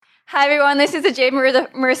Hi everyone, this is the Jade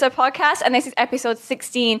Marissa podcast and this is episode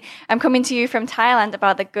 16. I'm coming to you from Thailand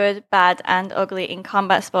about the good, bad and ugly in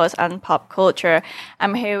combat sports and pop culture.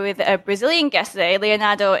 I'm here with a Brazilian guest today,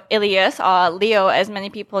 Leonardo Elias, or Leo as many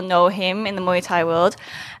people know him in the Muay Thai world.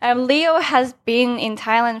 Leo has been in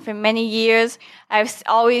Thailand for many years. I've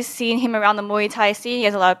always seen him around the Muay Thai scene. He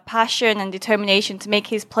has a lot of passion and determination to make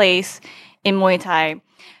his place in Muay Thai.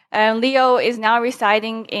 Leo is now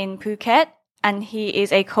residing in Phuket, and he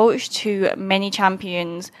is a coach to many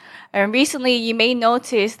champions. Recently, you may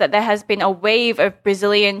notice that there has been a wave of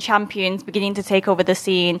Brazilian champions beginning to take over the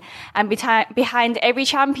scene. And behind every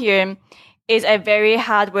champion is a very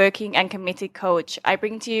hardworking and committed coach. I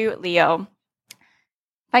bring to you Leo.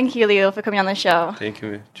 Thank you, Leo, for coming on the show. Thank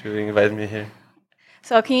you for inviting me here.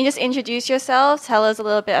 So can you just introduce yourself? Tell us a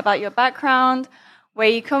little bit about your background, where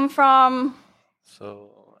you come from.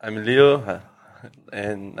 So I'm Leo.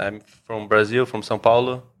 And I'm from Brazil, from São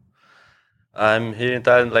Paulo. I'm here in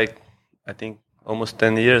Thailand, I think almost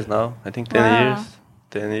 10 years now. I think 10 Wow. years.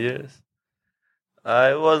 10 years.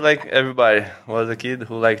 I was like everybody. Was a kid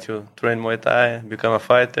who liked to train Muay Thai, become a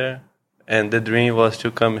fighter. And the dream was to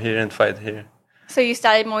come here and fight here. So you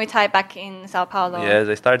started Muay Thai back in Sao Paulo. Yes,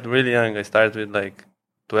 I started really young. I started with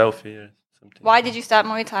 12 years. Something. Why did you start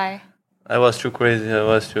Muay Thai? I was too crazy. I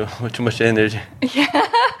was too much energy. Yeah.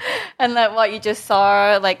 And what you just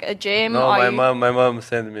saw, a gym? No, or my mom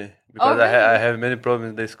sent me because really? I have many problems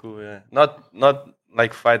in the school. Yeah, not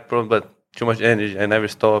like fight problems, but too much energy. I never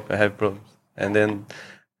stop. I have problems, and then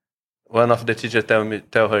one of the teachers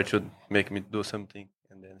tell her to make me do something,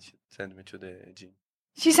 and then she sent me to the gym.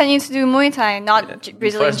 She sent you to do Muay Thai, not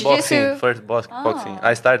Brazilian Jiu-Jitsu? First boxing.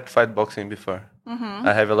 I started fight boxing before. Mm-hmm.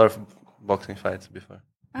 I have a lot of boxing fights before.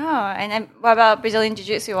 Oh, and then what about Brazilian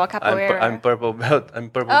Jiu-Jitsu or capoeira? I'm purple belt. I'm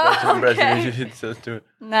purple belt in okay. Brazilian Jiu-Jitsu too.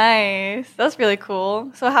 Nice. That's really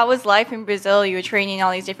cool. So how was life in Brazil? You were training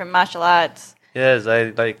all these different martial arts. Yes, I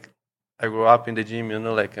grew up in the gym,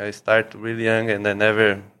 I started really young and I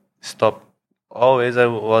never stopped. Always I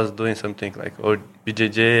was doing something or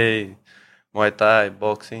BJJ, Muay Thai,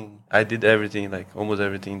 boxing. I did everything, almost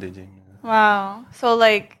everything in the gym. Wow. So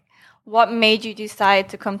what made you decide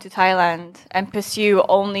to come to Thailand and pursue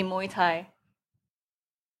only Muay Thai?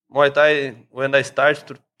 Muay Thai, when I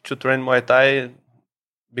started to train Muay Thai,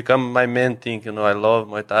 become my main thing. I love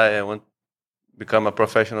Muay Thai. I want to become a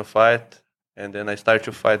professional fight. And then I started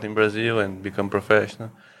to fight in Brazil and become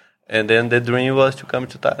professional. And then the dream was to come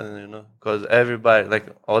to Thailand, because everybody,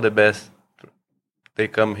 all the best, they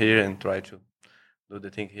come here and try to do the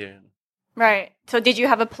thing here. Right. So did you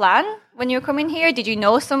have a plan when you were coming here? Did you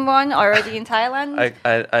know someone already in Thailand?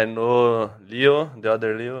 I know Leo, the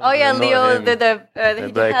other Leo. Oh yeah, Leo, him, the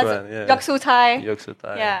black has one. Yeah. Yoksu Thai. Yoksu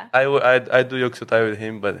Thai. Yeah. I do Yoksu Thai with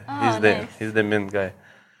him, but nice. he's the main guy.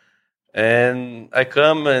 And I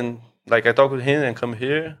come and I talk with him and come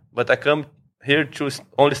here, but I come here to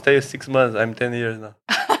only stay 6 months. I'm 10 years now.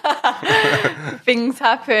 Things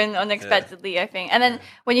happen unexpectedly, yeah. I think. And then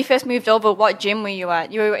when you first moved over, what gym were you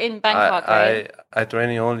at? You were in Bangkok, right? I train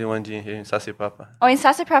in only one gym here in Sasiprapa. Oh, in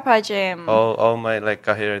Sasiprapa gym. All my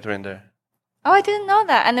career I trained there. Oh, I didn't know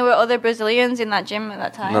that. And there were other Brazilians in that gym at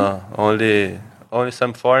that time? No, only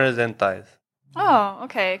some foreigners and Thais. Oh,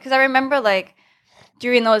 okay. Because I remember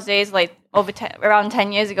during those days, around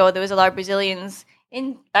 10 years ago, there was a lot of Brazilians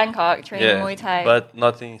in Bangkok training Muay Thai. But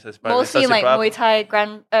not in Sasiprapa. Mostly Muay Thai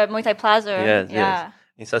Muay Thai Plaza. Yes.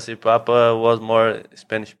 In Sasiprapa was more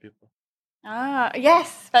Spanish people. Ah,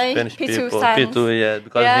 yes. Spanish people. Pitu, yeah.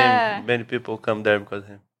 Because many people come there because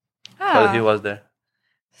him. Because he was there.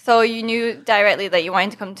 So you knew directly that you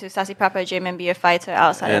wanted to come to Sasiprapa gym and be a fighter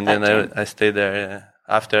outside of that gym. And then I stayed there, yeah.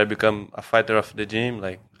 After I become a fighter of the gym,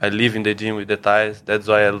 I live in the gym with the Thais. That's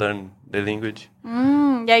why I learned the language.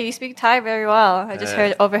 Yeah, you speak Thai very well. I just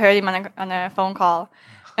overheard him on a phone call.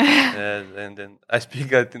 Yes, and then I speak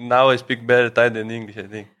better Thai than English, I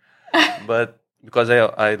think. But because I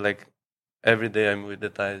every day I'm with the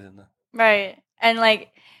Thais. Right. And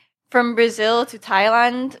from Brazil to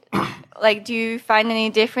Thailand, do you find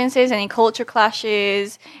any differences, any culture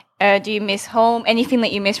clashes? Do you miss home? Anything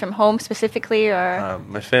that you miss from home specifically, or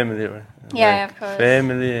my family? Right? Yeah, of course.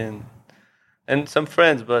 Family and some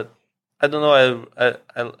friends, but I don't know.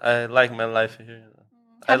 I like my life here.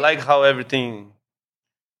 I like how everything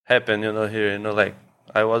happened. Here.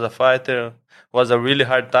 I was a fighter. It was a really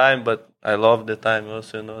hard time, but I love the time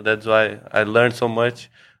also. That's why I learned so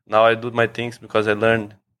much. Now I do my things because I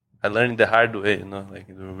learned the hard way.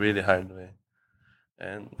 The really hard way.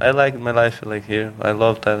 And I like my life here. I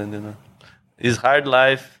love Thailand, It's hard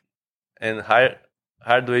life and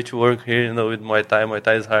hard way to work here, with Muay Thai. Muay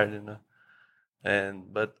Thai is hard,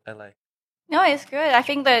 but I like. No, it's good. I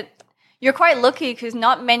think that you're quite lucky because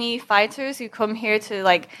not many fighters who come here to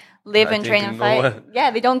like live I and train think and no fight. one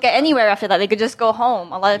Yeah, they don't get anywhere after that. They could just go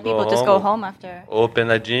home. A lot of people just go home after.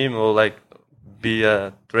 open a gym or like be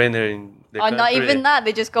a trainer in the Or country. not even that.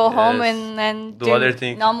 They just go home Yes. and then Do other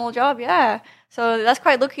things. normal job. Yeah. So that's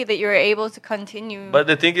quite lucky that you're able to continue. But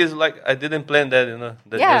the thing is, like, I didn't plan that,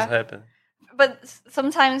 that Yeah. just happened. But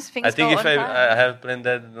sometimes things I think go if I unplanned. have planned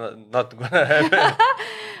that, not gonna happen.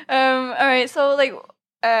 All right. So like,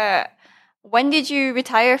 when did you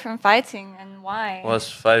retire from fighting and why? It was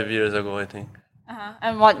 5 years ago, I think.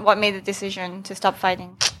 And what made the decision to stop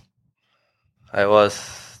fighting? I was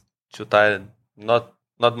too tired. Not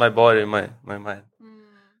my body, my mind.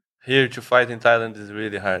 Here to fight in Thailand is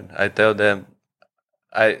really hard. I tell them,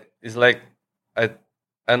 it's like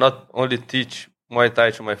I not only teach Muay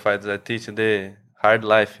Thai to my fighters, I teach the hard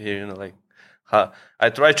life here. Like how I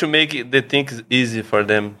try to make the things easy for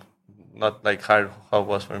them, not like hard how it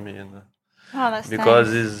was for me. Oh, that's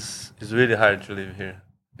because nice. it's really hard to live here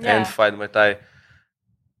Yeah. and fight Muay Thai.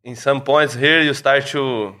 In some points here, you start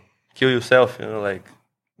to kill yourself. Like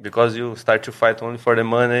because you start to fight only for the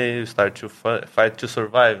money. You start to fight to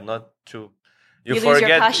survive, not to. You lose your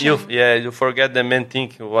forget passion. you forget the main thing.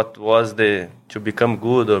 What was to become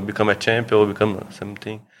good or become a champion or become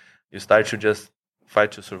something? You start to just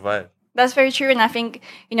fight to survive. That's very true, and I think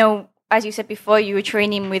as you said before, you were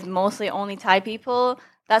training with mostly only Thai people.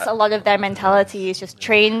 That's a lot of their mentality is just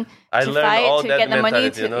train I to learned fight all to that get the money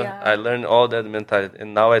mentality. to. Yeah. I learned all that mentality,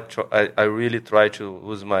 and now I really try to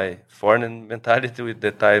use my foreign mentality with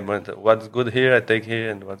the Thai mentality. What's good here, I take here,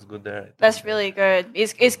 and what's good there, I take That's there. really good.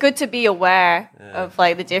 It's good to be aware of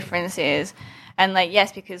like the differences, and like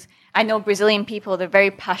yes, because I know Brazilian people, they're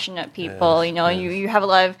very passionate people. Yes, You have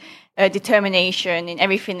a lot of determination in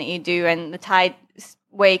everything that you do, and the Thai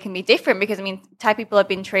way can be different because Thai people have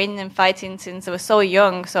been training and fighting since they were so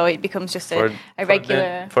young, so it becomes just a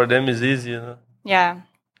regular. For them, it's easy, Yeah,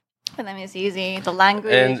 for them it's easy. The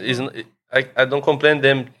language And I don't complain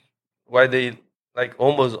them why they like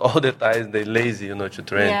almost all the times they lazy, to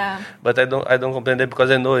train. Yeah. But I don't complain them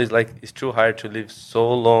because I know it's too hard to live so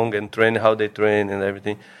long and train how they train and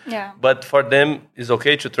everything. Yeah. But for them, it's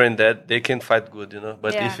okay to train that they can fight good,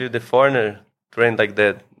 But Yeah. if the foreigner train like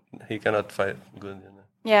that, he cannot fight good,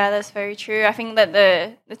 Yeah, that's very true. I think that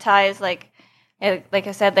the Thais, like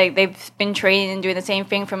I said, they've been training and doing the same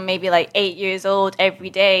thing from maybe like 8 years old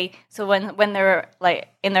every day. So when they're like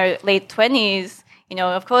in their late 20s,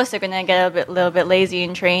 of course they're gonna get a little bit lazy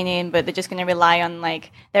in training, but they're just gonna rely on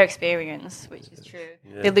like their experience, which is true.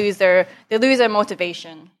 Yeah. They lose their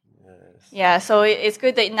motivation. Yes. Yeah, so it's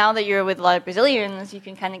good that now that you're with a lot of Brazilians, you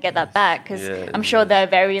can kind of get that back because Yes, I'm sure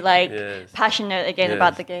they're very like Yes. passionate again Yes.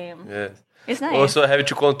 about the game. Yes. It's nice. Also have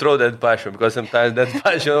to control that passion because sometimes that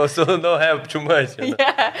passion also don't help too much.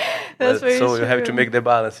 Yeah, that's very So true. you have to make the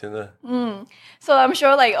balance, So I'm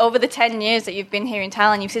sure, like over the 10 years that you've been here in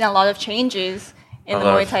Thailand, you've seen a lot of changes in the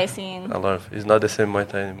Muay Thai scene. A lot of. It's not the same Muay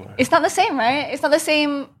Thai anymore. It's not the same, right? It's not the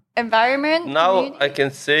same environment. Now community? I can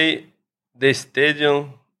say the stadium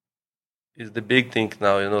is the big thing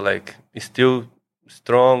now. Like it's still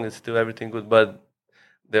strong, it's still everything good, but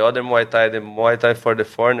the other Muay Thai for the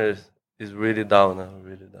foreigners is really down now,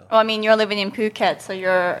 really down. Well, you're living in Phuket, so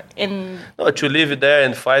you're in. No, to live there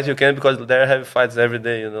and fight you can because there have fights every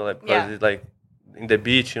day. Like because Yeah. it's like in the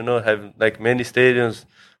beach. Have like many stadiums,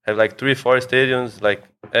 have like 3-4 stadiums. Like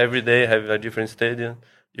every day have a different stadium.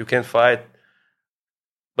 You can fight,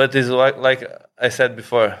 but it's like I said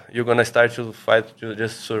before, you're gonna start to fight to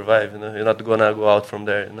just survive. You're not gonna go out from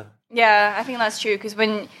there. Yeah, I think that's true because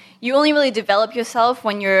when you only really develop yourself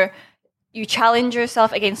when you challenge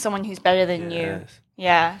yourself against someone who's better than you. Yes.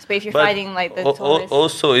 Yeah, but if you're But fighting like the tallest.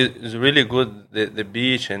 also it's really good the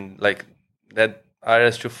beach and like that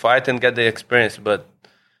areas to fight and get the experience. But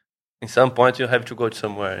in some point you have to go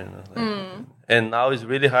somewhere. And now it's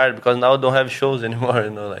really hard because now don't have shows anymore.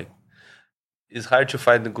 Like it's hard to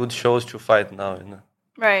find the good shows to fight now.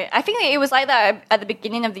 Right. I think it was like that at the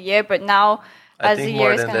beginning of the year, but now I as the think year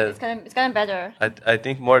more is than it's gonna better. I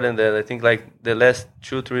think more than that. I think like the last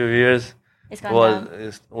 2-3 years It's gone down.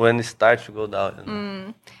 is when it starts to go down.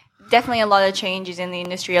 Definitely a lot of changes in the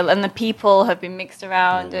industry, and the people have been mixed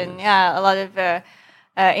around, and a lot of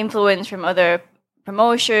influence from other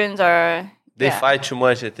promotions or They fight too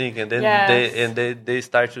much, I think, and then Yes. they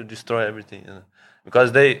start to destroy everything. Because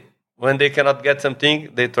when they cannot get something,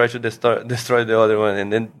 they try to destroy the other one, and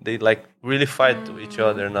then they like really fight to each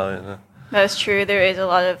other now. That's true. There is a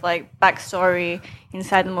lot of like backstory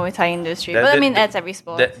inside the Muay Thai industry, but that's every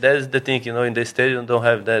sport. That's the thing, in the stadium don't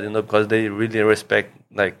have that, because they really respect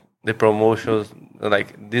like the promotions,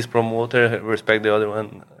 like this promoter respect the other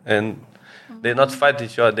one, and they not fight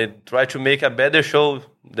each other. They try to make a better show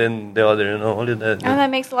than the other, only that. And that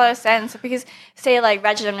makes a lot of sense because, say, like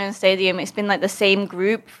Regiland Stadium, it's been like the same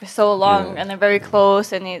group for so long, and they're very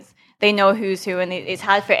close, and they know who's who, and it's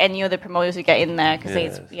hard for any other promoters to get in there because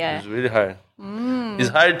it's really hard. It's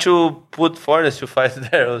hard to put foreigners to fight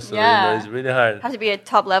there also. It's really hard. Have to be at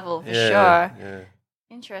top level for sure. Yeah.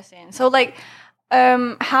 Interesting. So, like,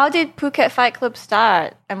 how did Phuket Fight Club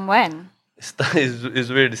start and when? It's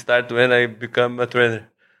weird. It started when I become a trainer.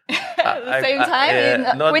 At the same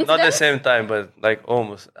time? Not the same time, but like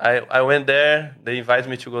almost. I went there. They invited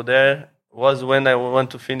me to go there. Was when I want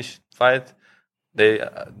to finish fight.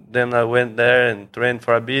 Then I went there and trained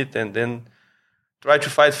for a bit, and then tried to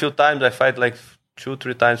fight a few times. I fight like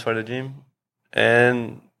 2-3 times for the gym,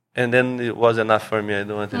 and then it was enough for me. I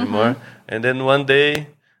don't want anymore. And then one day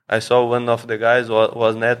I saw one of the guys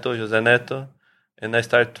was Neto, Jose Neto, and I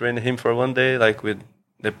started training him for one day, like with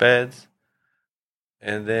the pads.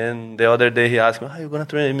 And then the other day he asked me, "Are you gonna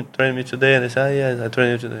train me today?" And I said, "Yes, I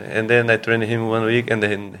train you today." And then I trained him 1 week, and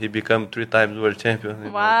then he became 3 times world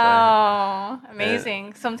champion. Wow,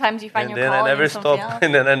 amazing! Sometimes you find your calling. And then I never stopped.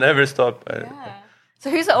 And then I never stopped. Yeah. So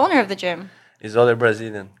who's the owner of the gym? He's other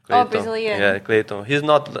Brazilian. Clayton. Oh, Brazilian. Yeah, Clayton. He's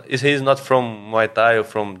not from Muay Thai or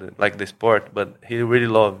from the sport, but he really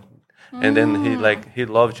loved. And then he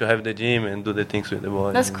loved to have the gym and do the things with the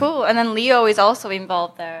boys. That's cool. And then Leo is also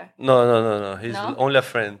involved there. No. He's only a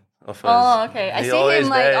friend of us. Oh, okay. I see him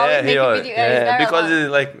like always making videos. Because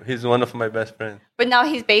he's one of my best friends. But now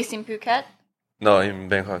he's based in Phuket? No, in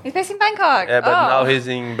Bangkok. He's based in Bangkok? Yeah, but now he's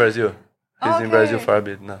in Brazil. He's in Brazil for a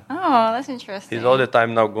bit now. Oh, that's interesting. He's all the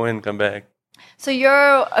time now going and come back. So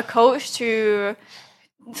you're a coach to...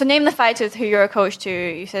 So name the fighters who you're a coach to.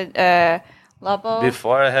 You said... Lobo?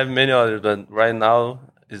 Before I have many others, but right now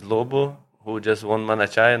is Lobo, who just won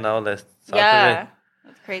Muaythai now last Saturday. Yeah,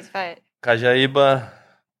 that's a crazy fight. Cajaiba,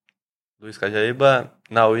 Luis Cajaiba,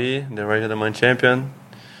 Naui, the Regional champion.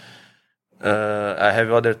 I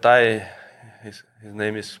have other Thai, his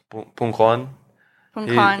name is Pungkon.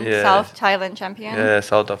 Pungkon, South Thailand champion. Yeah,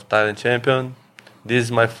 South of Thailand champion. This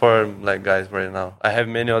is my 4 guys right now. I have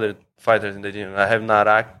many other fighters in the gym. I have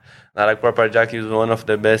Narak. Narak Paparjak is one of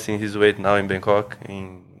the best in his weight now in Bangkok,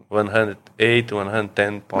 in 108,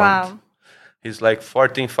 110 pounds. Wow. He's like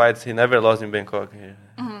 14 fights. He never lost in Bangkok here.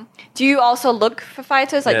 Do you also look for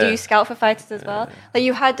fighters? Like, do you scout for fighters as well? Like,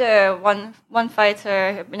 you had one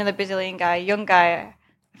fighter, another Brazilian guy, young guy.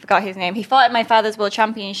 I forgot his name. He fought at my father's world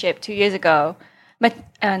championship 2 years ago.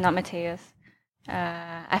 Not Mateus.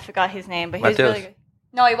 I forgot his name, but he was really good.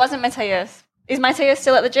 No, it wasn't Mateus. Is Muaythai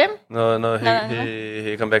still at the gym? No.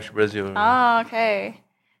 He come back to Brazil. Oh, okay.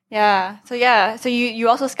 Yeah. So you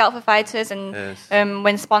also scout for fighters, and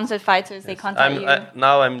when sponsored fighters, they contact you.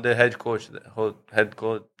 Now I'm the head coach,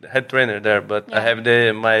 head trainer there. But I have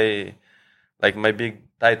my big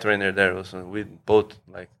Thai trainer there also. We both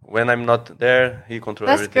when I'm not there, he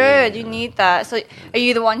controls everything. That's good. You need that. So are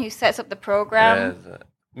you the one who sets up the program? Yes.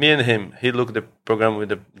 Me and him. He look the program with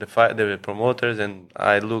the promoters, and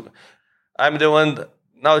I look. I'm the one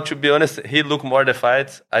now. To be honest, he look more the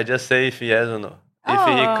fights. I just say if yes or no. If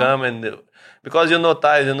he come because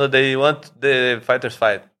Thais, they want the fighters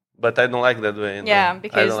fight, but I don't like that way. Yeah,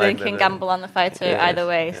 because they can gamble on the fighter either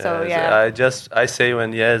way. So I say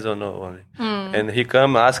when yes or no only. And he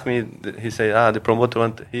come ask me. He say the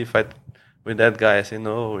promoter he fight with that guy. I say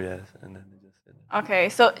no, yes, and then he just said that. Okay,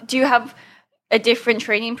 so do you have a different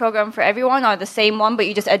training program for everyone, or the same one, but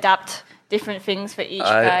you just adapt different things for each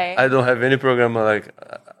guy? I don't have any program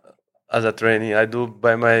as a training. I do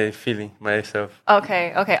by my feeling myself.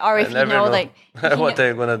 Okay. Or if you know what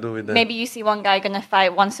I'm gonna do with that. Maybe you see one guy gonna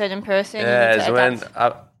fight one certain person. Yes, when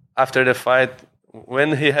after the fight,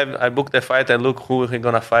 when I book the fight, I look who he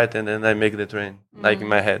gonna fight, and then I make the train in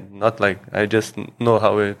my head. Not I just know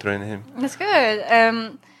how we train him. That's good.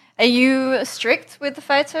 Are you strict with the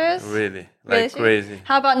fighters? Really crazy.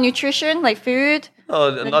 How about nutrition, like food?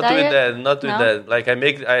 Oh, not diet? With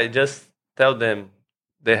that. I just tell them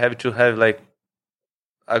they have to have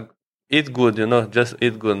eat good, just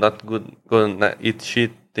eat good, not good, go and eat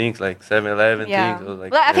shit things like 7-Eleven things. Or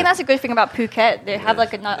I think that's a good thing about Phuket. They have a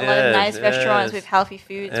lot of nice restaurants with healthy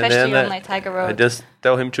food, especially on Tiger Road. I just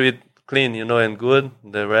tell him to eat clean, and good,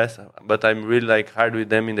 the rest. But I'm really hard with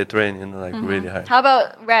them in the training, really hard. How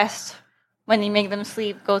about rest? when you make them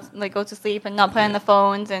sleep, go to sleep and not play on the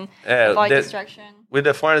phones and avoid distraction. With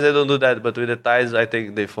the foreigners, I don't do that, but with the Thais, I take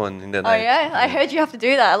the phone in the night. Oh yeah? I heard you have to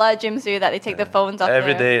do that. A lot of gyms do that. They take the phones off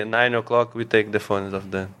every day at 9 o'clock. We take the phones off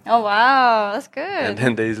them. Oh wow, that's good. And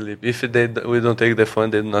then they sleep. If we don't take the phone,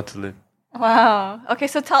 they do not sleep. Wow. Okay,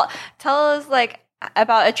 so tell us like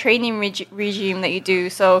about a training regime that you do.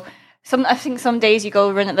 So I think some days you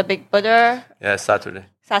go run at the Big Buddha. Yeah, Saturday.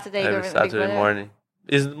 Saturday, every go run at the Big Saturday Buddha. morning.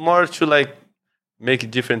 It's more to like make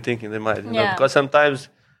different thing in the mind, you know, because sometimes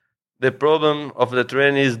the problem of the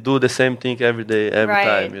training is do the same thing every day, every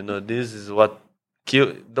time. You know, this is what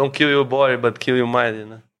don't kill your body, but kill your mind. You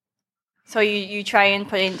know. So you try and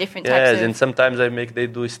put in different types. Yes, and sometimes they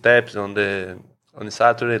do steps on the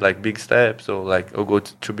Saturday, like big steps, or like I'll go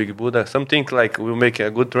to Big Buddha. Something like will make a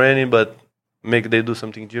good training, but they do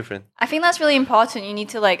something different. I think that's really important. You need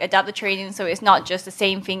to like adapt the training so it's not just the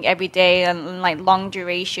same thing every day and like long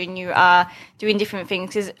duration. You are doing different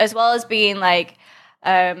things as well as being like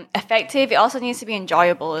effective. It also needs to be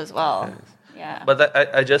enjoyable as well. Yes. Yeah. But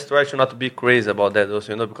I just try to not be crazy about that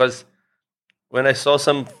also, you know, because when I saw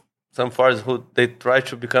some foreigners who they try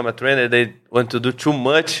to become a trainer, they want to do too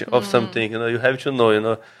much of something. You know, you have to know, you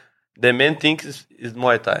know. The main thing is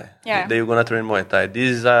Muay Thai. Yeah. They're going to train Muay Thai. This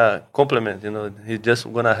is a compliment, you know. He's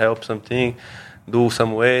just going to help something, do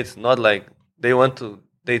some weights. Not like they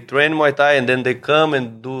train Muay Thai and then they come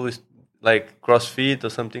and do like CrossFit or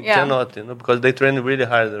something. Yeah. Cannot, you know, because they train really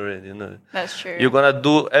hard already, you know. That's true. You're going to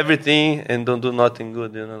do everything and don't do nothing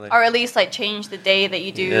good, you know. Like, or at least like change the day that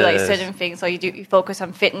you do like certain things. So you focus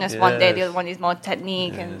on fitness one day, the other one is more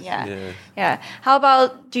technique and yeah. How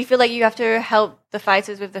about, do you feel like you have to help the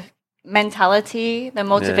fighters with the mentality, the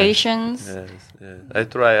motivations? Yes. I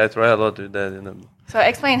try a lot with that, you know. So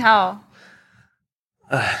explain how.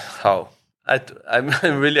 How?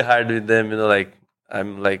 I'm really hard with them, you know, like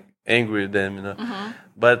I'm like angry with them, you know. Mm-hmm.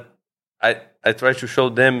 But I try to show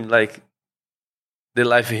them like the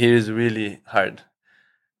life here is really hard.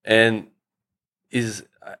 And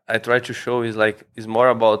I try to show is more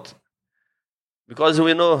about, because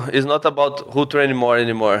we know it's not about who train more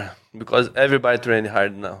anymore, because everybody train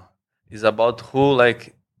hard now. It's about who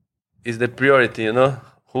like is the priority, you know,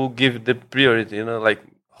 who give the priority, you know, like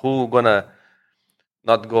who gonna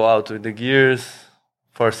not go out with the gears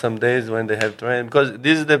for some days when they have training. Because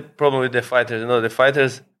this is the problem with the fighters, you know, the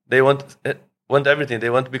fighters, they want everything. They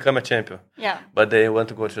want to become a champion. Yeah. But they want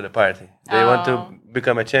to go to the party. They want to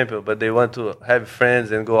become a champion, but they want to have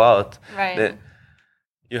friends and go out. Right.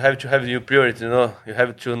 You have to have your priority, you know. You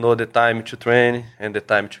have to know the time to train and the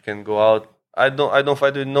time you can go out. I don't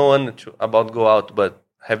fight with no one about go out, but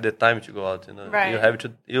have the time to go out, you know. Right.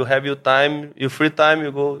 You have your time, your free time,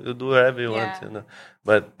 you do whatever you want, you know.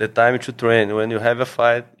 But the time to train, when you have a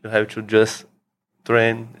fight, you have to just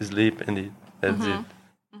train, sleep, and eat. That's it.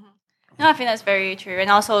 Mm-hmm. No, I think that's very true, and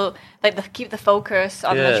also like keep the focus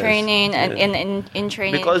on the training and in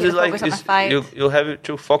training, because it's like on the fight. You have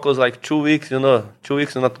to focus like 2 weeks, you know. 2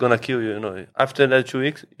 weeks is not gonna kill you, you know. After that 2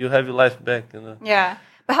 weeks, you have your life back, you know. Yeah.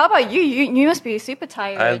 But how about you? You must be super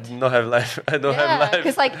tired. I don't have life. I don't have life.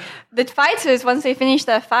 Because like the fighters, once they finish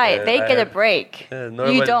their fight, they get a break.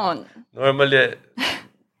 You don't. Normally,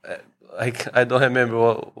 I don't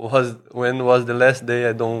remember when was the last day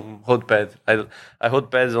I don't hold pads. I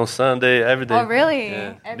hold pads on Sunday every day. Oh really?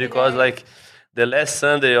 Yeah. Every because day? like the last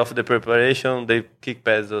Sunday of the preparation, they kick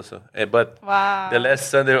pads also. But the last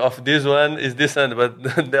Sunday of this one is this Sunday, but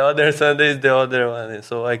the other Sunday is the other one.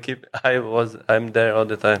 So I'm there all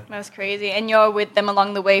the time. That's crazy. And you're with them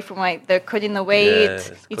along the way from like they're cutting the weight.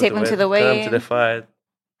 Yes, you take them to the weight. Come to the fight,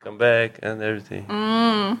 come back, and everything.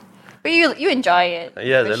 But you enjoy it.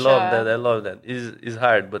 Yes, I love that. It's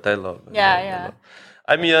hard, but I love it. Yeah.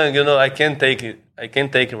 I'm young, you know. I can't take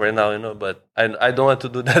it right now, you know. But I don't want to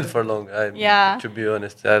do that for long. To be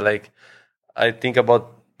honest, I think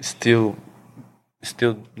about still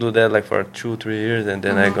do that like for 2-3 years, and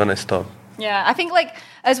then I'm gonna stop. Yeah, I think like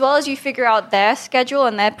as well as you figure out their schedule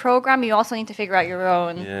and their program, you also need to figure out your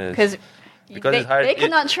own. Yes. Because it's hard. They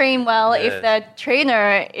cannot train well if their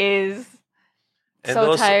trainer is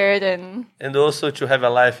so tired and also to have a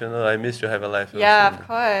life, you know. I miss to have a life. Yeah, also. Of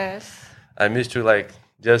course. I miss to like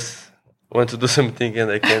just want to do something and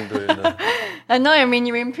I can't do it. You know? I know. I mean,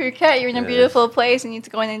 you're in Phuket. You're in a beautiful place. You need to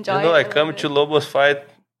go and enjoy. You know, it I come to Lobo's fight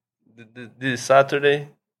this Saturday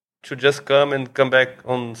to just come and come back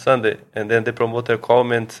on Sunday, and then the promoter called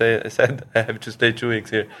me and said I have to stay 2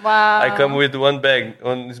 weeks here. Wow. I come with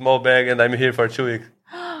one small bag, and I'm here for 2 weeks.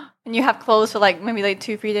 And you have clothes for like maybe like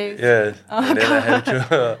 2-3 days. Yes. Oh, and then I have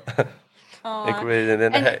to. Crazy. And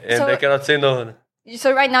then they cannot say no.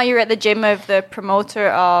 So right now you're at the gym of the promoter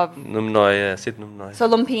of Num Noi, yeah, Sit Num Noi. so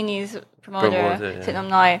Lumpini's promoter, Yeah. Sit Num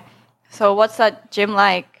Noi. So what's that gym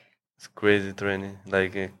like? It's crazy training,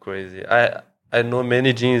 like crazy. I know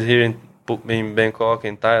many gyms here in Bangkok,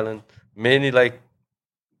 in Thailand. Many like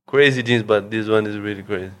crazy gyms, but this one is really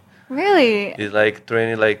crazy. Really? It's like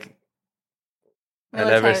training like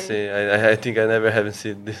Military. I never see. I think I never haven't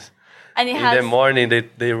seen this. And it In has the morning,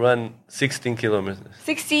 they run 16 kilometers.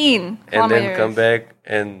 16 And kilometers. then come back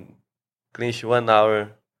and clinch 1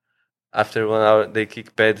 hour. After 1 hour, they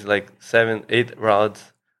kick pads like 7, 8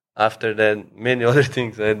 rounds. After that, many other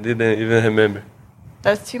things I didn't even remember.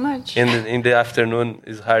 That's too much. In the afternoon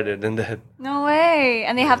is harder than that. No way.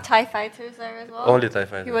 And they have Thai fighters there as well? Only Thai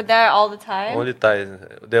fighters. You were there all the time? Only Thai.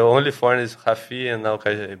 The only foreign is Hafi and now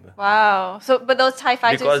Kajaiba. Wow. So, but those Thai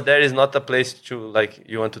fighters... Because there is not a place to, like,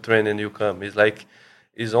 you want to train and you come. It's like,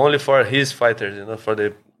 it's only for his fighters, for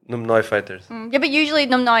the Num Noi fighters. Yeah, but usually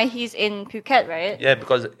Num Noi, he's in Phuket, right? Yeah,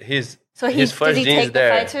 because his does first he gym take is the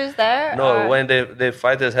there. fighters there? No, or? when the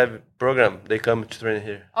fighters have program, they come to train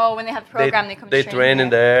here. Oh, when they have program, they come to They train in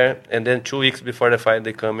there, and then 2 weeks before the fight,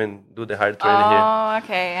 they come and do the hard training here. Oh,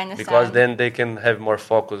 okay, I understand. Because then they can have more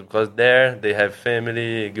focus. Because there, they have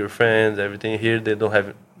family, girlfriends, everything. Here, they don't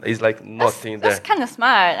have... It's like nothing that's there. kind of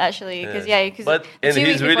smart, actually. Because, And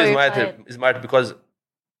he's really smart because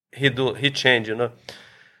he changed,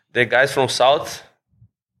 The guys from South,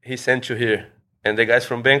 he sent you here. And the guys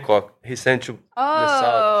from Bangkok, he sent you the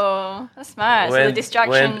South. Oh, that's smart. So the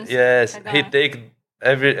distractions. Yes, like he that. take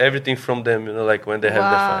everything from them, like when they have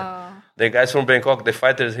the fight. The guys from Bangkok, the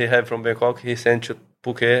fighters he had from Bangkok, he sent to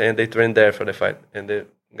Phuket and they train there for the fight. And the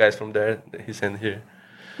guys from there, he sent here.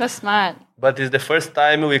 That's smart. But it's the first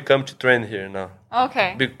time we come to train here now.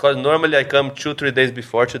 Okay. Because normally I come 2-3 days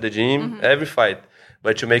before to the gym, every fight.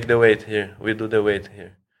 But to make the weight here, we do the weight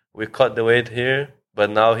here. We cut the weight here. But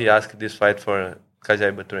now he asked this fight for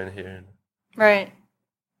Kajaiba train here. Right.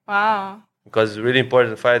 Wow. Because it's really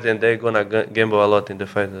important fight and they're going to gamble a lot in the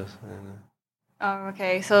fight. Oh,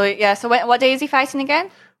 okay. So, yeah. So what day is he fighting again?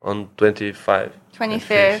 On 25.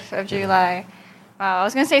 25th of July. Wow. I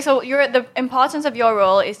was going to say, so the importance of your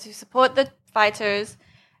role is to support the fighters,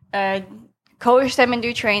 coach them and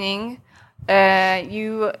do training.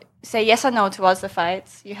 You say yes or no towards the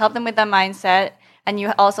fights. You help them with their mindset. And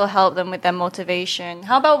you also help them with their motivation.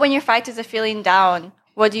 How about when your fighters are feeling down?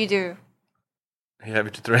 What do? You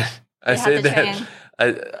have to train. I say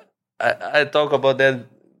that. I talk about that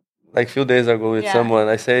like a few days ago with someone.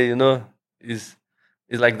 I say, it's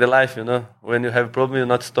like the life, When you have a problem, you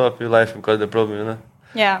not stop your life because the problem,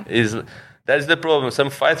 Yeah. That's the problem.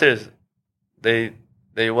 Some fighters, they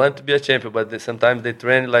want to be a champion, but sometimes they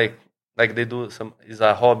train like they do it's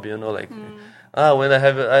a hobby, when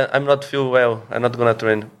I'm not feel well, I'm not gonna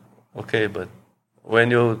train. Okay, but when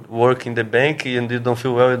you work in the bank and you don't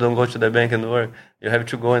feel well, you don't go to the bank and work. You have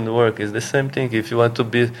to go and work. It's the same thing. If you want to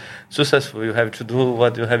be successful, you have to do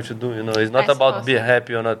what you have to do. It's not about being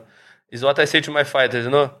happy or not. It's what I say to my fighters.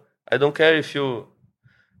 I don't care if you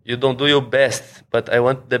don't do your best, but I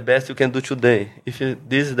want the best you can do today. If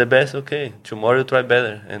this is the best, okay. Tomorrow you try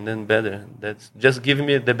better and then better. That's just give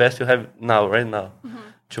me the best you have now, right now.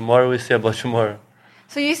 Tomorrow we see about tomorrow.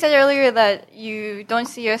 So you said earlier that you don't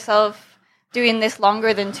see yourself doing this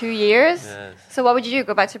longer than 2 years. Yes. So what would you do?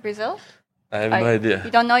 Go back to Brazil? I have no idea.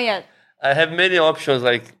 You don't know yet? I have many options.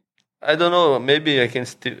 Like, I don't know. Maybe I can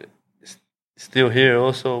still here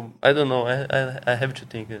also. I don't know. I have to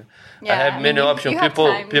think. I have many options.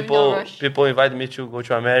 People invite me to go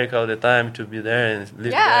to America all the time to be there and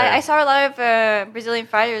live there. I saw a lot of Brazilian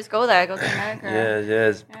fighters go to America.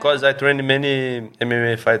 Yes. Because I train many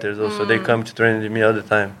MMA fighters also. They come to train with me all the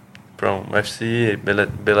time. From UFC,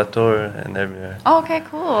 Bellator, and everywhere. Oh, okay,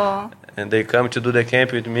 cool. And they come to do the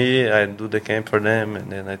camp with me. I do the camp for them,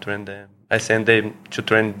 and then I train them. I send them to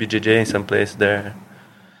train BJJ in some place there.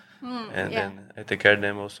 Then I take care of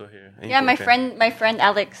them also here. My friend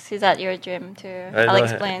Alex, he's at your gym too.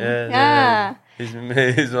 Alex Blaine. Yeah.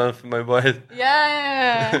 He's one of my boys.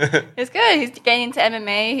 Yeah. It's good. He's getting into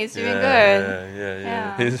MMA. He's doing good.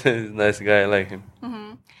 Yeah. He's a nice guy. I like him.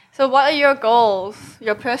 So what are your goals,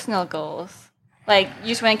 your personal goals? Like, you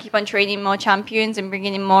just want to keep on training more champions and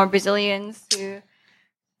bringing in more Brazilians to...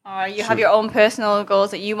 Or you have your own personal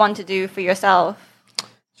goals that you want to do for yourself?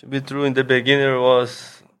 To be true, in the beginning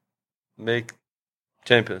was make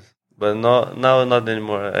champions. But now not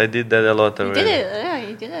anymore. I did that a lot already. You did it. Yeah,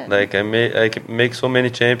 you did it. Like, I make so many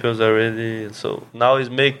champions already. So now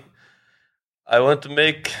I want to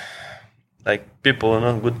make... like people,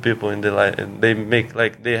 good people in the life, and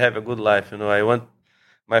they have a good life. I want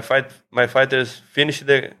my fighters finish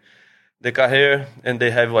the career, and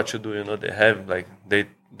they have what to do. You know, they have like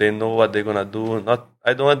they know what they're gonna do. Not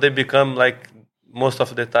I don't want they become like most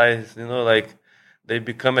of the Thais. You know, like they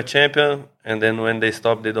become a champion, and then when they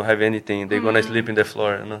stop, they don't have anything. They're gonna sleep in the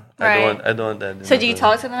floor. You know, Right. I don't want that. So do you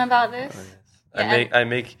talk to them about this? Oh, yes. Yeah.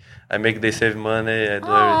 I make they save money. I do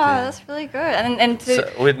Oh, everything. that's really good. And So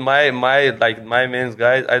with my men's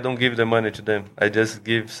guys, I don't give the money to them. I just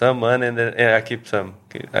give some money and I keep some.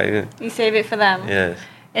 you save it for them. Yes.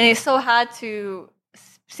 And it's so hard to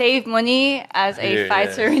save money as a Here,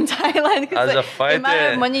 fighter yes. in Thailand because As a the amount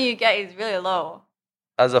fighter- of money you get is really low.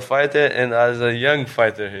 As a fighter and as a young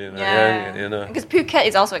fighter, young, you know. Because Phuket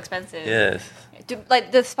is also expensive. Yes.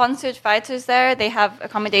 Like the sponsored fighters there, they have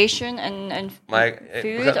accommodation and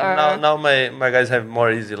food or now my guys have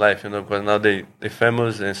more easy life, you know, because now they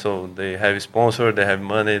famous and so they have a sponsor, they have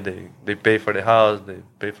money, they pay for the house, they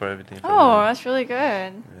pay for everything. For Oh, them. that's really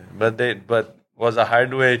good. Yeah. But was a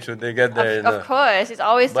hard way to they get there. you know. Of course, it's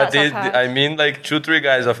always But starts off hard. I mean, like 2-3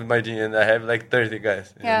 guys of my team, and I have like 30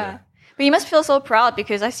 guys. you Yeah. know. But you must feel so proud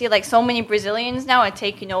because I see like so many Brazilians now are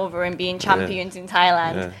taking over and being champions in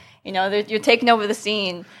Thailand. Yeah. You know, you're taking over the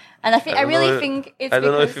scene. And I really think it's I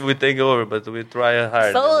don't know because if we take over, but we try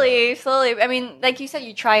hard. slowly. I mean, like you said,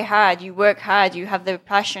 you try hard, you work hard, you have the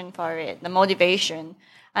passion for it, the motivation.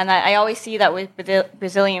 And I always see that with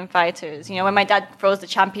Brazilian fighters. You know, when my dad throws the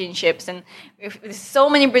championships and if there's so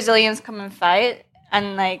many Brazilians come and fight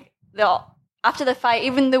and like after the fight,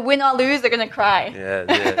 even the win or lose, they're going to cry.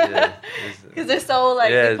 Yeah. Because they're so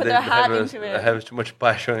like, they put their heart into it. I have too much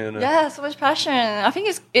passion, you know. Yeah, so much passion. I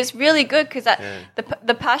think it's really good because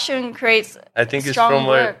the passion creates I think it's strong from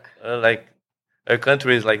work. like our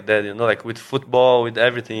country is like that, you know, like with football, with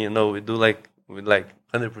everything, you know, we do like with like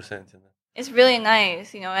 100%, you know. It's really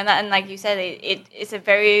nice, you know, and like you said, it's a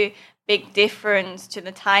very big difference to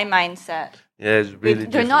the Thai mindset. Yeah, it's really.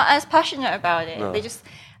 They're not as passionate about it. No. They just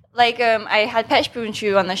like I had Pech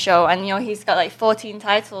Boonchu on the show, and you know he's got like 14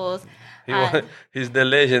 titles. He's the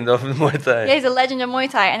legend of Muaythai. Yeah, he's a legend of Muay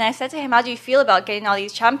Thai. And I said to him, how do you feel about getting all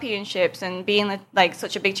these championships and being like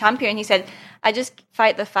such a big champion? He said, I just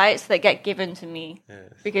fight the fights that get given to me.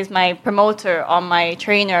 Yes. Because my promoter or my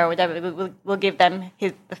trainer or whatever will give them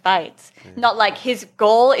the fights. Not like his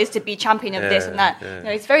goal is to be champion of this and that. Yeah. You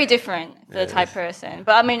know, it's very different for the type person.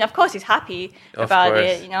 But I mean, of course, he's happy about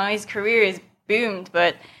it. You know, his career is boomed,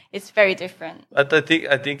 but it's very different. But I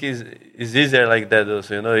think it's easier like that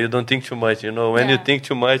also, you know. You don't think too much, you know. When you think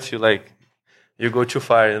too much, you go too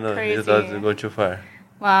far, you know. Crazy. You thought you go too far.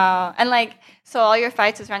 Wow. And like, so all your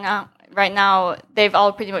fighters right now, they've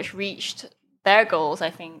all pretty much reached their goals, I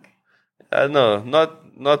think. No,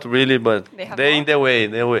 not really, but They in the way.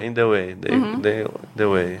 The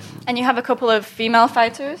way. And you have a couple of female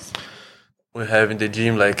fighters? We have in the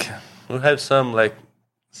gym we have some 5,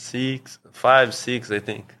 6, I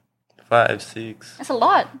think. 5, 6. That's a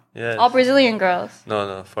lot. Yes. All Brazilian girls.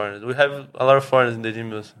 No, foreigners. We have a lot of foreigners in the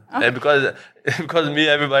gym also. Okay. Because me,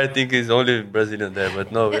 everybody think it's only Brazilian there,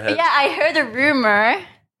 but no, we have. Yeah, I heard a rumor.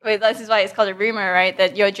 Wait, this is why it's called a rumor, right?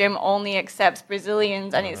 That your gym only accepts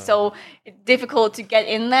Brazilians, and it's so difficult to get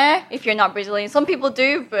in there if you're not Brazilian. Some people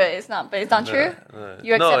do, but it's not. But it's not true.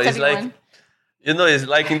 You accept it's everyone. It's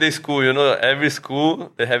like in the school, you know, every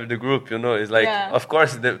school, they have the group, you know, it's like, Of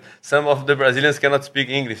course, some of the Brazilians cannot speak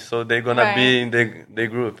English, so they're going to be in the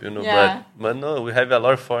group, you know, but no, we have a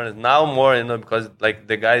lot of foreigners, now more, you know, because like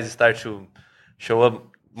the guys start to show up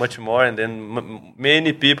much more, and then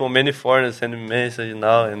many foreigners send me messages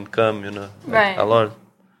now and come, you know, a lot.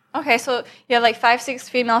 Okay, so you have like 5, 6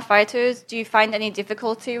 female fighters. Do you find any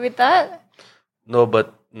difficulty with that? No,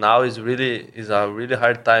 but now is a really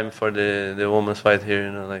hard time for the women's fight here,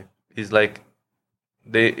 you know, like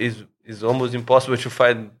it's almost impossible to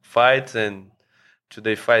fight fights, and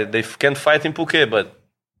they can fight in Phuket, but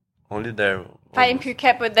only there. Fight in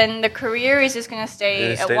Phuket, but then the career is just going to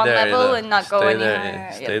stay at one there, level you know, and not go anywhere.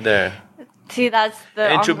 Yeah, stay there. See, that's the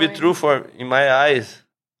And to be true, in my eyes,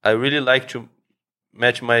 I really like to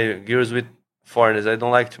match my girls with foreigners. I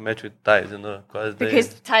don't like to match with Thais, you know, because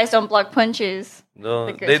Thais don't block punches.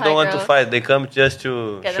 No, they don't want to fight. They come just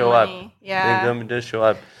to show up. Yeah, they come just show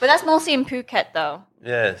up. But that's mostly in Phuket, though.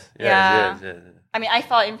 Yes. I mean, I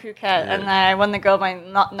fought in Phuket, and I won the girl by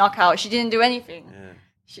knockout. She didn't do anything. Yeah.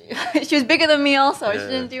 She was bigger than me. Also, she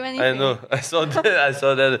didn't do anything. I know. I saw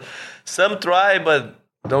that. Some try, but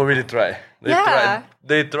don't really try.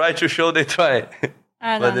 They try to show they try,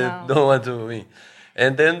 but they don't want to win.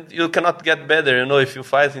 And then you cannot get better, you know. If you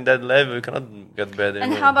fight in that level, you cannot get better.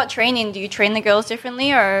 And how about training? Do you train the girls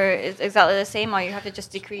differently, or is exactly the same, or you have to just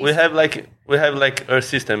decrease? We have like our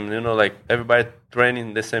system, you know, like everybody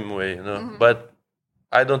training the same way, you know. Mm-hmm. But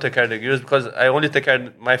I don't take care of the girls because I only take care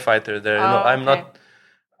of my fighters there. I'm okay. not.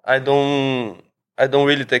 I don't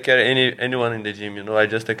really take care of anyone in the gym. I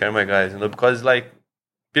just take care of my guys. Because like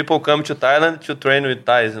people come to Thailand to train with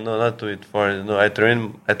Thais. Not with foreigners. I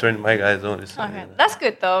train my guys only. So, Okay, that's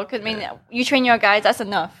good though. Because you train your guys, that's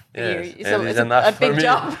enough for yes. you. It's enough a for big me.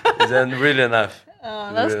 job. It's really enough.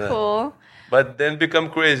 Oh, that's cool. But then become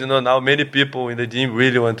crazy. Now many people in the gym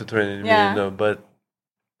really want to train with me. But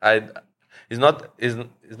I. It's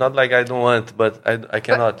not like I don't want, but I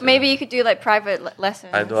cannot. But maybe you could do like private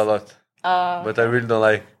lessons. I do a lot. But I really don't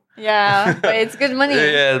like. Yeah, but it's good money.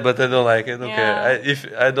 Yeah, but I don't like it. I don't care. If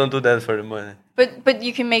I don't do that for the money. But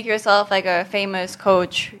you can make yourself like a famous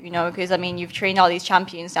coach, because you've trained all these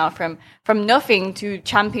champions now from nothing to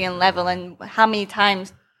champion level, and how many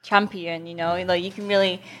times champion, like you can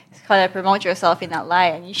really kind of promote yourself in that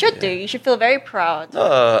light, and you should do. You should feel very proud. No,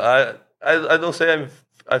 I don't say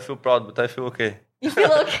I feel proud, but I feel okay. You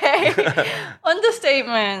feel okay?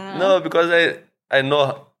 Understatement. No, because I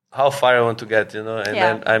know how far I want to get, and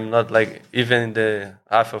then I'm not like even in the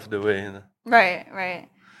half of the way, Right.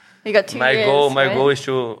 You got 2 years. My goal is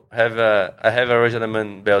to have I have a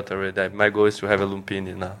Rajalaman belt already. My goal is to have a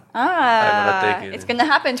Lumpini now. I'm gonna take it. It's gonna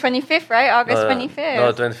happen 25th, right? August 25th.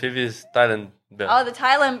 No, 25th is Thailand belt. Oh, the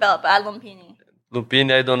Thailand belt, but at Lumpini.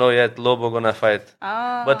 Lumpini, I don't know yet. Lobo gonna fight.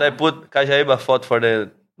 Oh. But I put Kajaiba fought for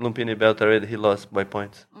the Lumpini belt already. He lost by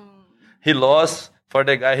points. He lost for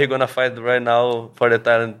the guy he gonna fight right now for the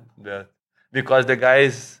Thailand belt. Because the guy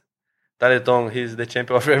is Taletong, he's the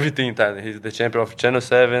champion of everything in Thailand. He's the champion of Channel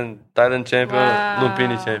 7, Thailand champion,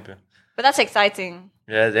 Lumpini champion. But that's exciting.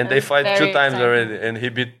 Yes, and they fight 2 times already. And he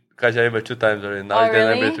beat Kajaiba 2 times already. Now he's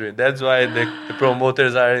the number 3. That's why the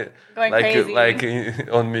promoters are going crazy. Like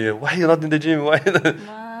on me. Why are you not in the gym? Why?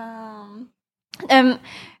 Wow.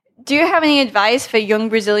 Do you have any advice for young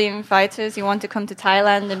Brazilian fighters who want to come to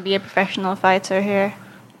Thailand and be a professional fighter here?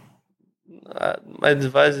 My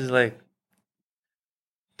advice is like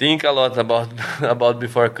think a lot about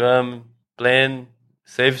before come, plan,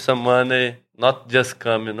 save some money, not just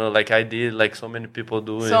come. Like I did, like so many people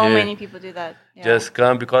do. So many people do that. Yeah. Just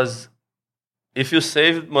come because if you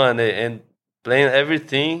save money and plan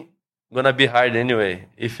everything, gonna be hard anyway.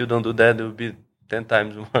 If you don't do that, it will be 10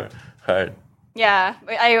 times more hard. Yeah,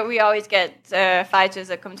 we always get fighters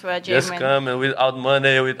that come to our gym. Just come and without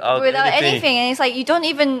money, without anything, and it's like we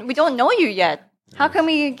don't know you yet. How can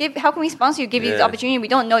we sponsor you? Give you the opportunity? We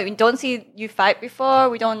don't know you. We don't see you fight before.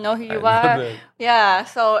 We don't know who you are. Yeah.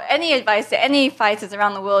 So, any advice to any fighters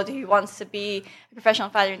around the world who wants to be a professional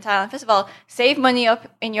fighter in Thailand? First of all, save money up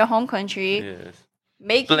in your home country.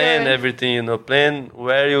 Yes. Plan everything. Plan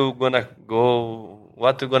where you gonna go,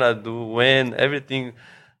 what you gonna do, when, everything.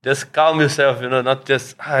 Just calm yourself, not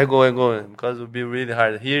just I go, because it will be really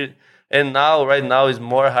hard here. And right now is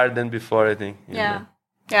more hard than before, I think. Yeah,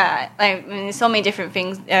 there's so many different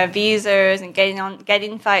things, visas and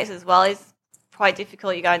getting fights as well is quite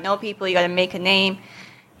difficult. You gotta know people, you gotta make a name.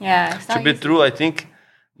 Yeah, it's not to be true, I think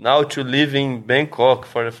now to live in Bangkok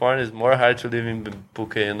for the foreign is more hard to live in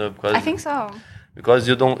Phuket, because I think so. Because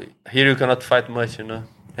you cannot fight much,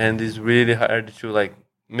 and it's really hard to like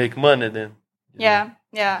make money then.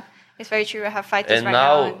 Yeah, it's very true. I have fighters and right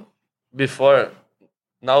now.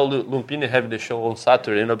 Now Lumpini have the show on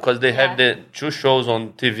Saturday, because they have the 2 shows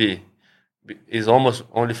on TV. It's almost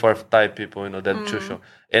only for Thai people, that 2 shows.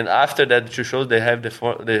 And after that 2 shows, they have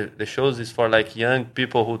the shows is for like young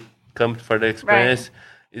people who come for the experience.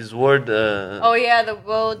 Right. Is World. The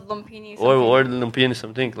World Lumpini. Or World Lumpini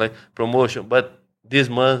something like promotion, but this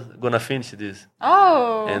month gonna finish this.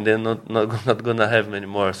 Oh. And then not gonna have many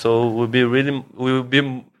more. So we will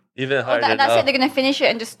be even harder. That's it. They're gonna finish it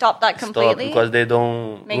and just stop that completely. Stop because they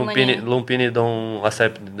don't. Lumpini don't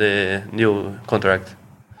accept the new contract.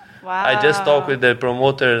 Wow. I just talked with the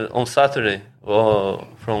promoter on Saturday.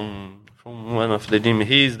 From one of the gym.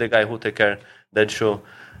 He's the guy who take care of that show,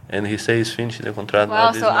 and he says finish the contract.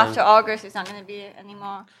 Wow. So after August, it's not gonna be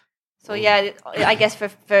anymore. So I guess for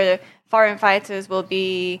foreign fighters will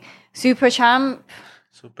be Super Champ,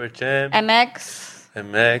 MX,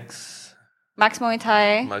 Max Muay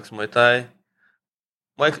Thai. Max Muay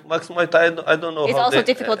Thai, I don't know. It's also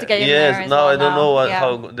difficult to get in there. Yes, now I don't know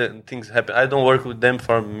how the things happen. I don't work with them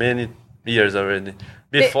for many years already.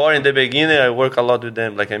 Before, in the beginning, I work a lot with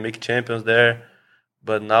them. Like I make champions there.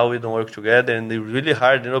 But now we don't work together, and it's really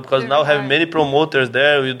hard, because now have many promoters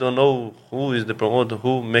there. We don't know who is the promoter,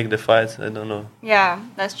 who make the fights. I don't know. Yeah,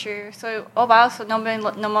 that's true. So, wow, so no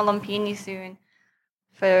more Lumpini soon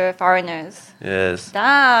for foreigners. Yes.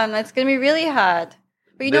 Damn, that's gonna be really hard.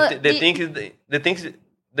 But the thing is,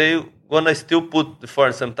 they gonna still put the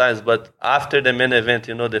foreign sometimes, but after the main event,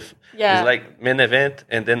 it's like main event,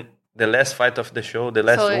 and then the last fight of the show, the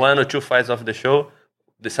last 1 or 2 fights of the show,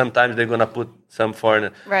 sometimes they're gonna put some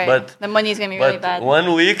foreigner. Right. But the money's gonna be really bad.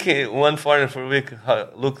 1 week, 1 foreigner per week.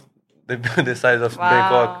 Look, the size of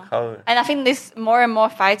Bangkok. And I think there's more and more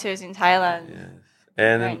fighters in Thailand. Yes.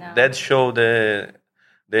 And right that show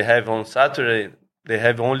they have on Saturday, they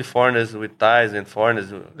have only foreigners with Thais and foreigners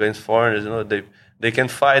against foreigners. They can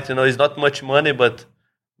fight. It's not much money, but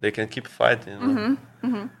they can keep fighting.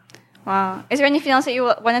 Wow. Is there anything else that you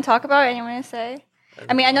want to talk about? Anyone want to say?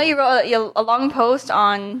 I mean, I know you wrote a long post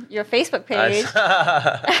on your Facebook page.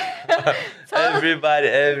 Everybody.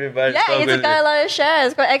 Yeah, it's got a lot of shares.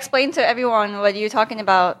 Go explain to everyone what you're talking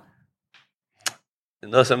about.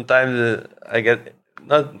 Sometimes I get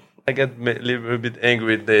a little bit angry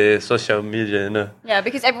with the social media, Yeah,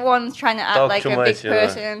 because everyone's trying to act like a big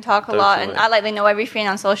person and talk a lot and act like they know everything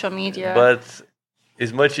on social media. But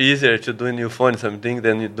it's much easier to do in your phone something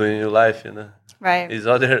than you do in your life, Right. It's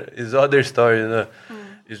other story,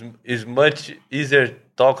 It's much easier to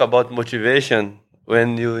talk about motivation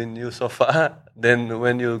when you're in your sofa than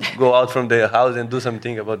when you go out from the house and do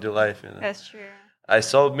something about your life, That's true. I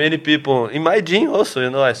saw many people in my gym also,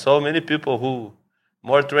 I saw many people who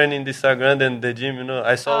more train in Instagram than the gym,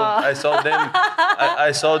 I saw them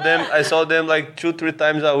I saw them like 2-3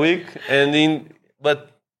 times a week, but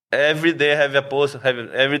every day have a post,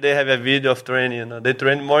 every day have a video of training, They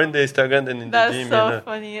train more in the Instagram than in the gym. That's so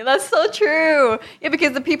funny. That's so true. Yeah,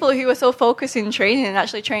 because the people who are so focused in training and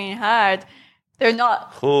actually training hard, they're not.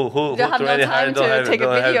 Who have training no time hard don't take a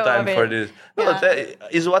video have time of it. for this. No, that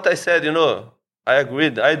is what I said, I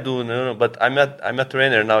agreed, I do, but I'm a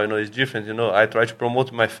trainer now, it's different, I try to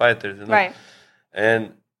promote my fighters, Right.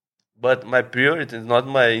 But my priority is not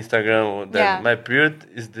my Instagram. My priority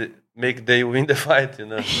is make they win the fight,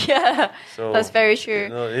 Yeah, so, that's very true.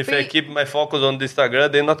 If I keep my focus on the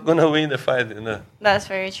Instagram, they're not gonna win the fight, That's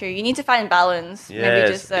very true. You need to find balance. Yes, maybe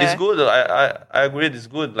just, it's good. I agree. It's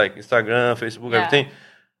good, like Instagram, Facebook, everything.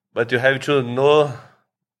 But you have to know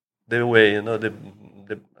the way, the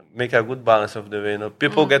make a good balance of the way.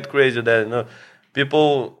 People get crazy with that.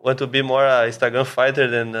 People want to be more Instagram fighter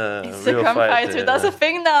than real fighter. That's a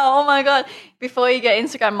thing now. Oh my god! Before you get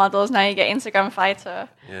Instagram models, now you get Instagram fighter.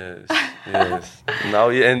 Yes. Now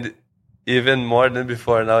and even more than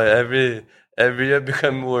before. Now every year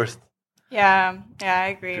become worse. Yeah, I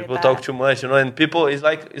agree. People talk too much, and people. It's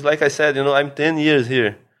like I said. I'm 10 years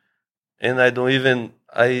here, and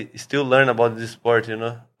I still learn about this sport.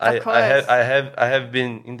 I have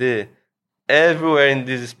been in everywhere in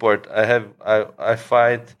this sport. I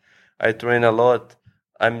fight, I train a lot.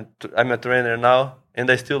 I'm a trainer now, and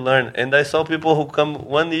I still learn. And I saw people who come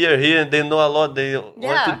 1 year here and they know a lot. They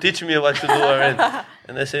want to teach me what to do already.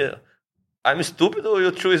 And I say, I'm stupid or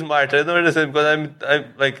you're too smart? I don't understand, because I'm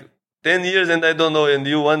like 10 years and I don't know, and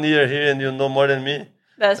you 1 year here and you know more than me.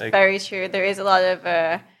 That's very true. There is a lot of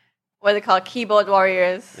what they call keyboard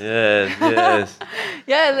warriors. Yes.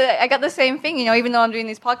 Yeah, I got the same thing. Even though I'm doing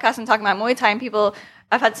these podcasts and talking about Muay Thai, and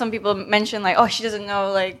I've had some people mention like, oh, she doesn't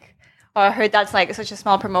know, like, or her dad's like such a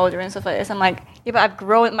small promoter and stuff like this. I'm like, yeah, but I've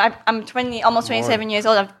grown. I'm 20, almost 27 years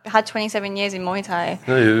old. I've had 27 years in Muay Thai.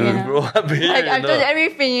 No, you grow up here. Like I've done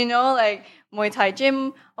everything, like Muay Thai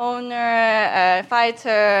gym owner,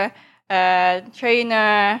 fighter,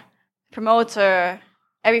 trainer, promoter,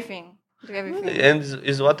 everything. Do everything. And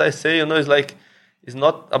is what I say, it's like, it's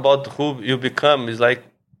not about who you become, it's like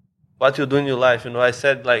what you do in your life. I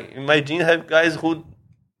said, like, in my gym I have guys who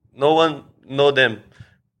no one know them,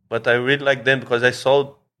 but I really like them because I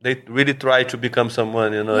saw they really try to become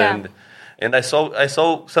someone, and I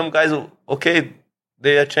saw some guys who, okay,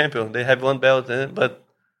 they are champion, they have one belt, but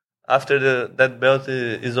after that belt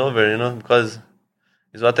is over, because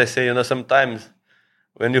it's what I say, sometimes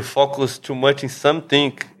when you focus too much in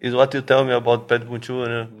something, is what you tell me about Pet Punchu.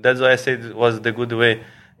 That's why I said it was the good way.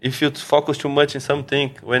 If you focus too much in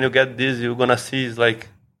something, when you get this, you're gonna see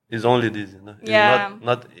it's only this.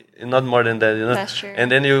 It's not more than that. That's true.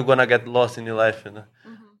 And then you're gonna get lost in your life.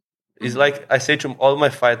 It's like I say to all my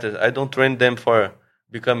fighters, I don't train them for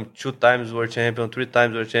become 2 times world champion, 3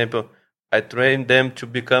 times world champion. I train them to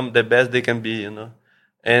become the best they can be.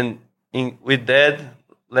 And with that,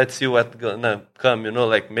 let's see what's gonna come,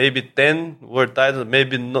 like maybe 10 world titles,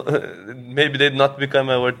 maybe maybe they not become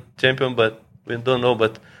a world champion, but we don't know.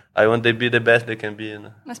 But I want they be the best they can be.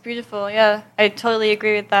 That's beautiful. Yeah, I totally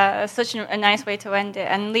agree with that. It's such a nice way to end it.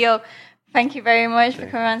 And Leo, thank you very much for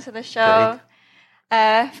coming on to the show.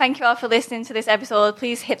 Thank you all for listening to this episode.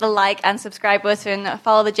 Please hit the like and subscribe button.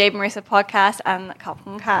 Follow the Jade Marissa podcast and ขอบคุ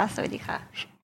ณค่ะ สวัสดีค่ะ